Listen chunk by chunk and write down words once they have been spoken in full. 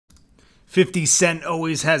50 Cent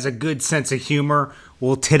always has a good sense of humor.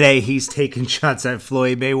 Well, today he's taking shots at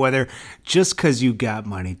Floyd Mayweather. Just because you got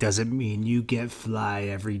money doesn't mean you get fly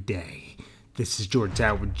every day. This is Jordan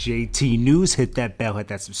Tower with JT News. Hit that bell, hit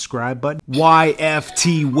that subscribe button.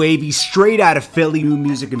 YFTWavy, straight out of Philly. New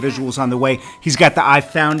music and visuals on the way. He's got the I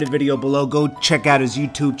Found It video below. Go check out his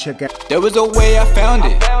YouTube. Check out. There was a way I found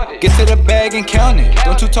it. Get to the bag and count it.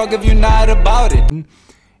 Don't you talk if you're not about it.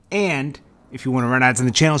 And if you want to run ads on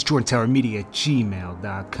the channel, it's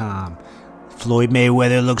jordantowermedia@gmail.com. Floyd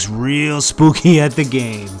Mayweather looks real spooky at the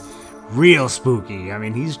game. Real spooky. I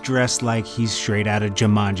mean, he's dressed like he's straight out of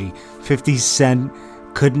Jumanji. 50 Cent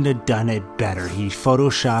couldn't have done it better. He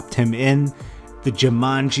photoshopped him in the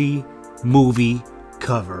Jumanji movie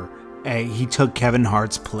cover. He took Kevin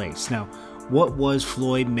Hart's place. Now, what was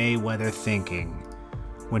Floyd Mayweather thinking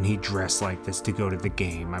when he dressed like this to go to the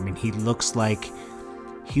game? I mean, he looks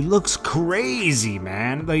crazy,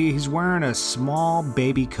 man. Like, he's wearing a small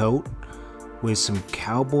baby coat with some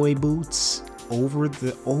cowboy boots over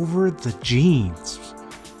the jeans.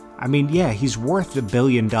 I mean, yeah, he's worth $1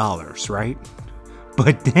 billion, right?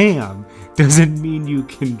 But damn, doesn't mean you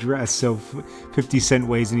can dress. So 50 Cent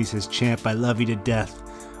ways and he says, "Champ, I love you to death,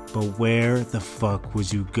 but where the fuck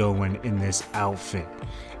was you going in this outfit?"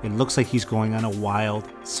 It looks like he's going on a wild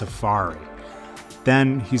safari.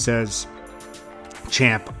 Then he says,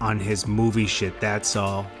 "Champ on his movie shit, that's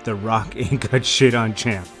all. The Rock ain't got shit on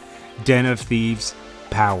Champ. Den of Thieves,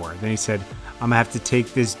 power." Then he said, "I'm gonna have to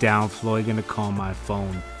take this down. Floyd gonna call my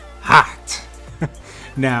phone hot."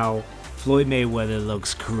 Now, Floyd Mayweather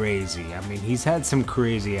looks crazy. I mean, he's had some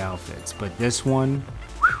crazy outfits, but this one,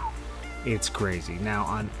 whew, it's crazy. Now,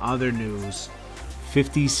 on other news,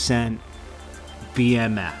 50 Cent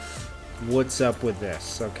BMF. What's up with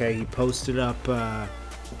this? Okay, he posted up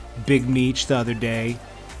Big MEECH the other day,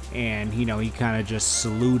 and you know, he kind of just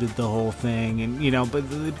saluted the whole thing, and you know, but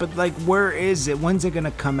like, where is it? When's it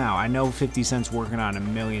gonna come out? I know 50 Cent's working on a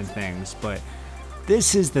million things, but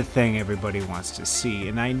this is the thing everybody wants to see,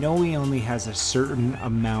 and I know he only has a certain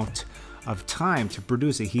amount of time to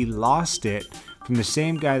produce it. He lost it from the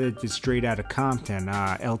same guy that did Straight Outta Compton,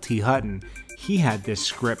 LT Hutton. He had this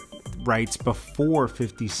script rights before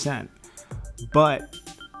 50 Cent, but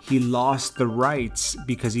he lost the rights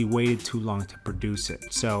because he waited too long to produce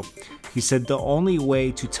it. So he said the only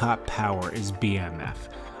way to top power is BMF.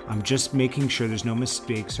 I'm just making sure there's no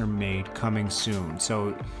mistakes are made, coming soon.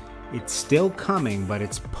 So it's still coming, but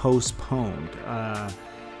it's postponed.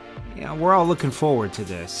 Yeah, we're all looking forward to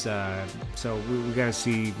this. So we gotta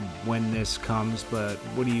see when this comes, but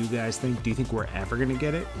what do you guys think? Do you think we're ever gonna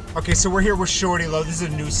get it? Okay, so we're here with Shorty Low. This is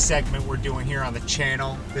a new segment we're doing here on the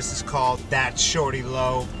channel. This is called That's Shorty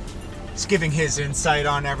Low. He's giving his insight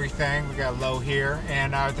on everything. We got Low here,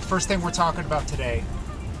 and the first thing we're talking about today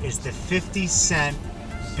is the 50 Cent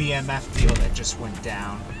BMF deal that just went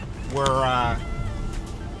down. We're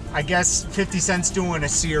I guess 50 Cent's doing a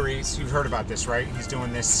series. You've heard about this, right? He's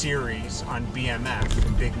doing this series on BMF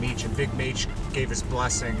and Big MEECH, and Big MEECH gave his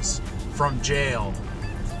blessings from jail,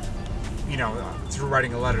 you know, through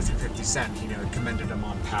writing a letter through 50 Cent. You know, commended him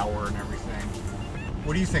on power and everything.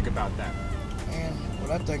 What do you think about that? Man,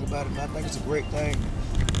 what I think about it, man, I think it's a great thing.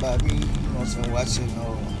 But me, you know what I'm saying, watching,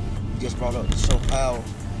 you just brought up the show Power.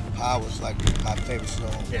 Power's like my favorite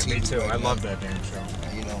show. Yeah, me too. Right, I love that damn show.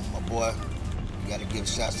 And, you know, my boy, gotta give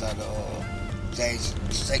shouts out to James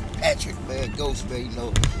St. Patrick, man, Ghost, man. You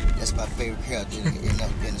know, that's my favorite character in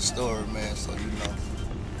the story, man. So, you know,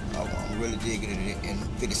 I'm really digging it, and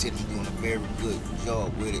 50 Cent is doing a very good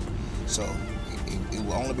job with it. So it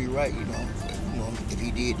will only be right, you know, if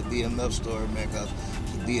he did the BMF story, man, because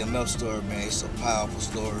the BMF story, man, it's a powerful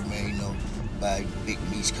story, man. You know, by Big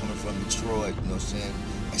MEECH coming from Detroit, you know what I'm saying,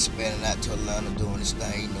 expanding out to Atlanta, doing this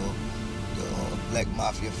thing, you know. Black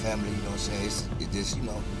Mafia family, you know what I'm saying? It's just, you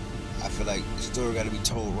know, I feel like the story got to be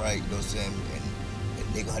told right, you know what I'm saying? And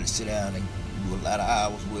they're going to have to sit down and do a lot of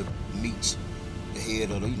hours with MEECH, the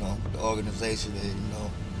head of the, you know, the organization, and, you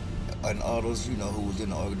know, and all those, you know, who was in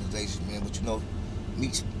the organization, man. But, you know,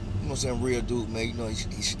 MEECH, you know what I'm saying, real dude, man. You know, he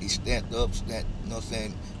stand up, you know what I'm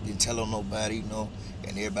saying, didn't tell on nobody, you know,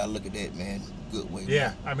 and everybody look at that, man, good way. Yeah,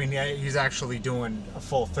 man. I mean, yeah, he's actually doing a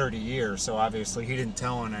full 30 years, so obviously he didn't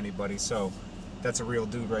tell on anybody, so that's a real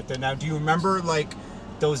dude right there. Now, do you remember, like,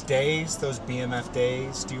 those days, those BMF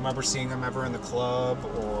days? Do you remember seeing them ever in the club,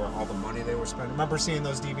 or all the money they were spending? Remember seeing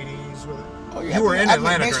those DVDs with it? Oh, yeah. You were in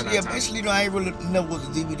Atlanta during that time. Basically, you know, I ain't really never was a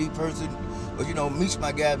DVD person, but, you know, MEECH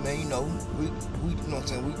my guy, man. You know, we you know what I'm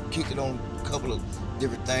saying, we kicked it on a couple of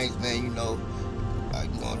different things, man. You know, I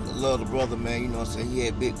love the brother, man. You know what I'm saying, he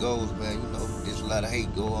had big goals, man. You know, there's a lot of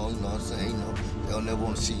hate going on, you know what I'm saying, you know. don't never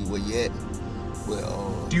want to see you where you at.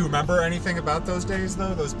 But do you remember anything about those days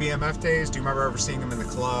though? Those BMF days? Do you remember ever seeing him in the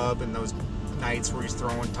club and those nights where he's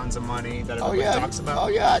throwing tons of money that everybody talks about? Oh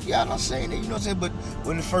yeah, I done seen it. You know what I'm saying? But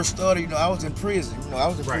when it first started, you know, I was in prison. You know, I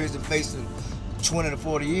was in prison facing 20 to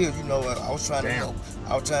 40 years. You know, I was trying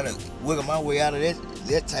to wiggle my way out of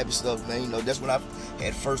that type of stuff, man. You know, that's when I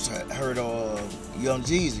had first heard Young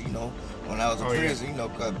Jeezy. You know, when I was in prison. You know,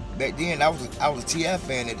 cause back then I was a T.I.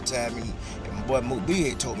 fan at the time, and my boy Mook B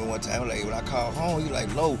had told me one time, like, when I called home, he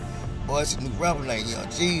like, "Low, boy, it's a new rapper named Young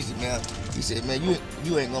Jeezy, man." He said, "Man,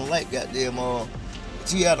 you ain't gonna like goddamn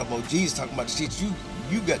T.I. no more. Jeezy talking about the shit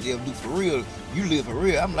you goddamn do for real. You live for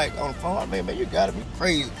real." I'm like on the phone, man, you gotta be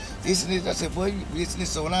crazy. This and this. I said, boy, you this and this.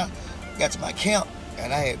 So when I got to my camp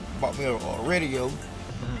and I had bought me a radio,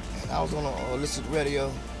 and I was on listen to the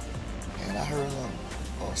radio, and I heard them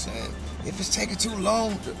saying, "If it's taking too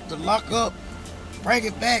long to lock up, bring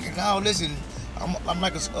it back." And all this, and I'm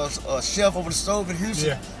like a chef over the stove in Houston.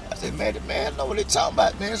 Yeah. I said, man, I know what they talking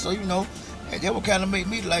about, man. So, you know, and that would kind of make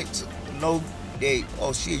me like to know that,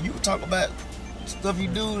 oh shit, you can talk about stuff you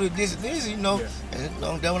do, this and this, you know. Yeah.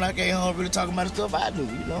 And then when I came home, really talking about the stuff I do,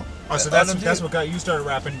 you know. Oh, so that's what got you started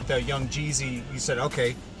rapping, the Young Jeezy. You said,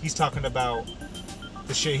 okay, he's talking about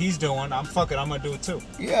the shit he's doing. I'm gonna do it too.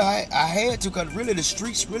 Yeah, I had to, because really the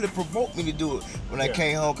streets really provoked me to do it when I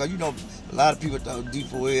came home. Because, you know, a lot of people thought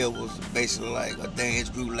D4L was basically like a dance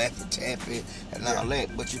group, Laffy Taffy and all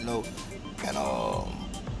that. But, you know, and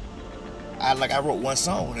I wrote one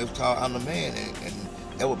song, it was called I'm the Man, and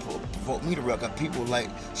that would provoke me to rap. Because people like,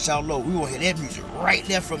 shout low, we want to hear that music right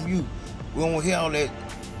there from you. We don't want to hear all that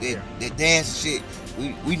dance and shit.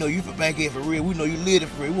 We know you from back here for real. We know you live it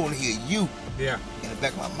for real. We want to hear you. Yeah. In the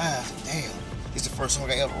back of my mind, I said, damn, this is the first song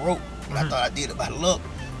I ever wrote. And I thought I did it by luck.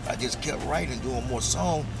 I just kept writing, doing more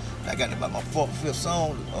songs. I got about my 4th or 5th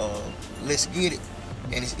song, Let's Get It.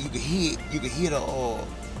 And you can hear the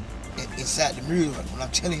inside the music. When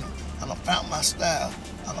I'm telling you, I done found my style.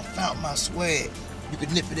 I done found my swag. You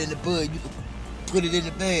can nip it in the bud. You can put it in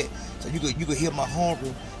the bag. So you could hear my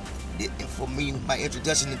hunger. For me, my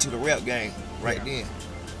introduction into the rap game then.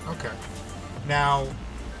 Okay. Now,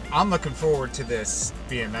 I'm looking forward to this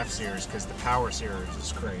BMF series because the Power series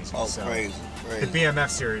is crazy. Oh, so crazy. The BMF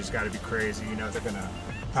series got to be crazy. You know, they're going to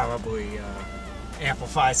probably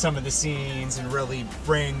amplify some of the scenes and really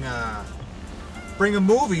bring a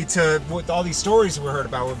movie to with all these stories we heard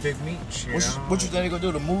about with Big Meech. What you think they're going to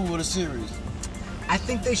do, the movie or the series? I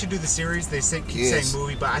think they should do the series. They keep saying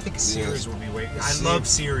movie, but I think a series would be way. I love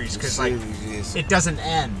series because like it doesn't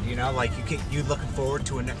end. You know, like you looking forward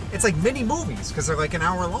to it's like mini movies because they're like an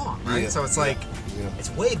hour long, right? So it's like it's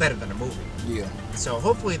way better than a movie. Yeah. So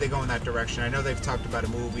hopefully they go in that direction. I know they've talked about a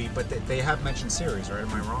movie, but they have mentioned series, right?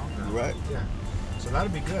 Am I wrong? Or? Right. Yeah. So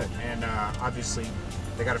that'd be good, and obviously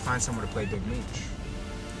they got to find someone to play Big Meech.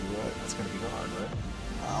 Right. That's gonna be hard, right?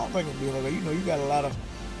 I don't think it'd be like, you know, you got a lot of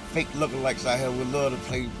fake lookalikes out here would love to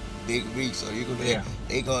play Big Meech, so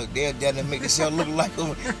they're down there make themselves look like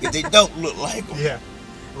them if they don't look like them. Yeah,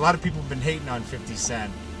 a lot of people have been hating on 50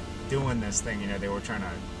 Cent doing this thing. You know, they were trying to,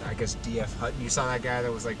 I guess, DF Hutton. You saw that guy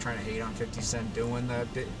that was like trying to hate on 50 Cent doing the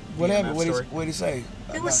what happened? What did he say?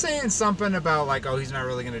 He was saying something about like, oh, he's not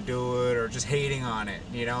really gonna do it, or just hating on it.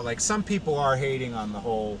 You know, like some people are hating on the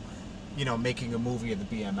whole, you know, making a movie of the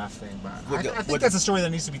BMF thing, but I think that's a story that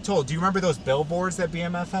needs to be told. Do you remember those billboards that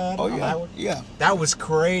BMF had? Oh yeah, yeah. That was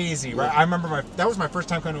crazy, right? I remember that was my first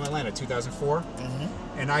time coming to Atlanta, 2004,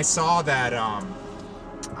 and I saw that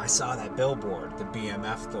billboard, the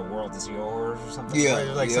BMF, the world is yours, or something,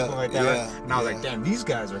 something like that. Yeah, and I was like, damn, these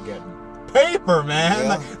guys are getting paper, man.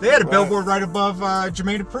 Yeah, like, they had a billboard right above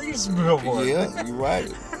Jermaine Dupri's billboard. Yeah, you're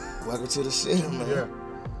right. Welcome to the city, man. Yeah.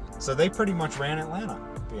 So they pretty much ran Atlanta,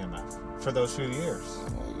 BMF, for those few years.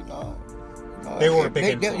 You know, they were a big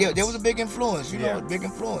influence. Yeah, there was a big influence, you know, a big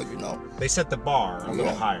influence, you know. They set the bar a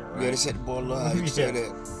little higher, right? Yeah, they set the bar a little higher, you say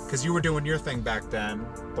that. Because you were doing your thing back then,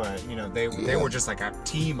 but, you know, they were just like a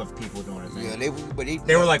team of people doing it. Yeah,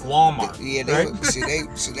 they were like Walmart, they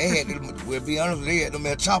had them, we'll be honest, they had them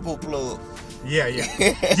at Chapo Plug. Yeah,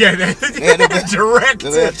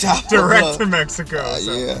 direct to Mexico.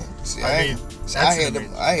 So. Yeah. See, I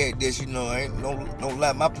had this, you know. I ain't no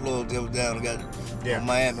lie. My plugs that was down and got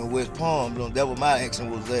Miami, West Palm. You know, that was my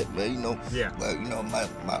accent was that, but you know. Yeah. But you know, my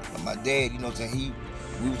dad, you know, what I'm saying,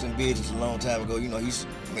 we was in business a long time ago. You know, he used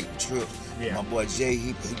to make the trips. Yeah. My boy Jay,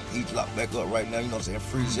 he's locked back up right now. You know what I'm saying?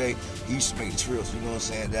 Free Jay, he used to make the trips. You know what I'm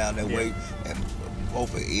saying? Down that way, and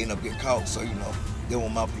both of it end up getting caught. So you know. Then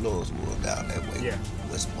when my plugs were down that way,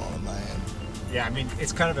 West Palm and Miami. Yeah, I mean,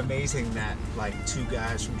 it's kind of amazing that like two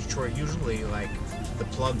guys from Detroit, usually like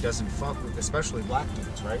the plug doesn't fuck with, especially black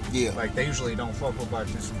dudes, right? Yeah. Like, they usually don't fuck with black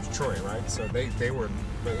dudes from Detroit, right? So they were,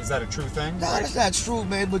 is that a true thing? Nah, right? that's not true,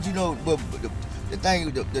 man. But you know, but the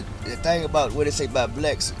thing about what they say about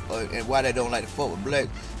blacks and why they don't like to fuck with blacks,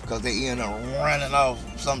 because they end up running off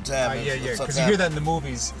sometimes. Yeah, because you hear that in the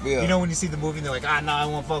movies. Yeah. You know when you see the movie and they're like, no, I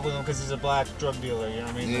won't fuck with him because he's a black drug dealer, you know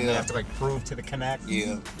what I mean? Yeah. And they have to like prove to the connect.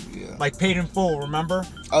 Yeah. Like Paid in Full, remember?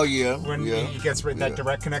 Oh yeah. When he gets that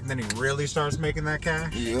direct connect and then he really starts making that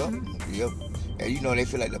cash? Yep. And you know, they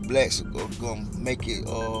feel like the blacks are gonna make it,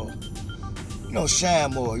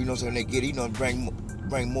 shine more, you know what I'm saying? They get it, you know, bring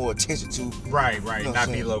more attention to. Right, you know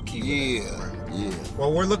not be low key. Yeah.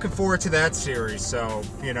 Well, we're looking forward to that series, so,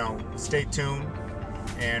 stay tuned,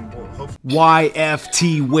 and we'll hopefully...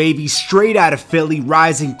 YFTWavy, straight out of Philly,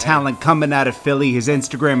 rising talent coming out of Philly. His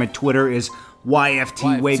Instagram and Twitter is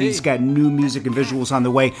YFTWavy. He's got new music and visuals on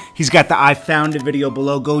the way. He's got the I Found It video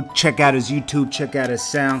below. Go check out his YouTube, check out his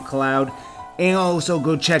SoundCloud, and also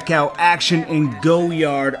go check out Action and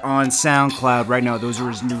GOYARD on SoundCloud right now. Those are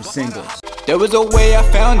his new singles. There was a way I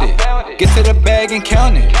found it. Get to the bag and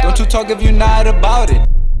count it. Don't you talk if you're not about it.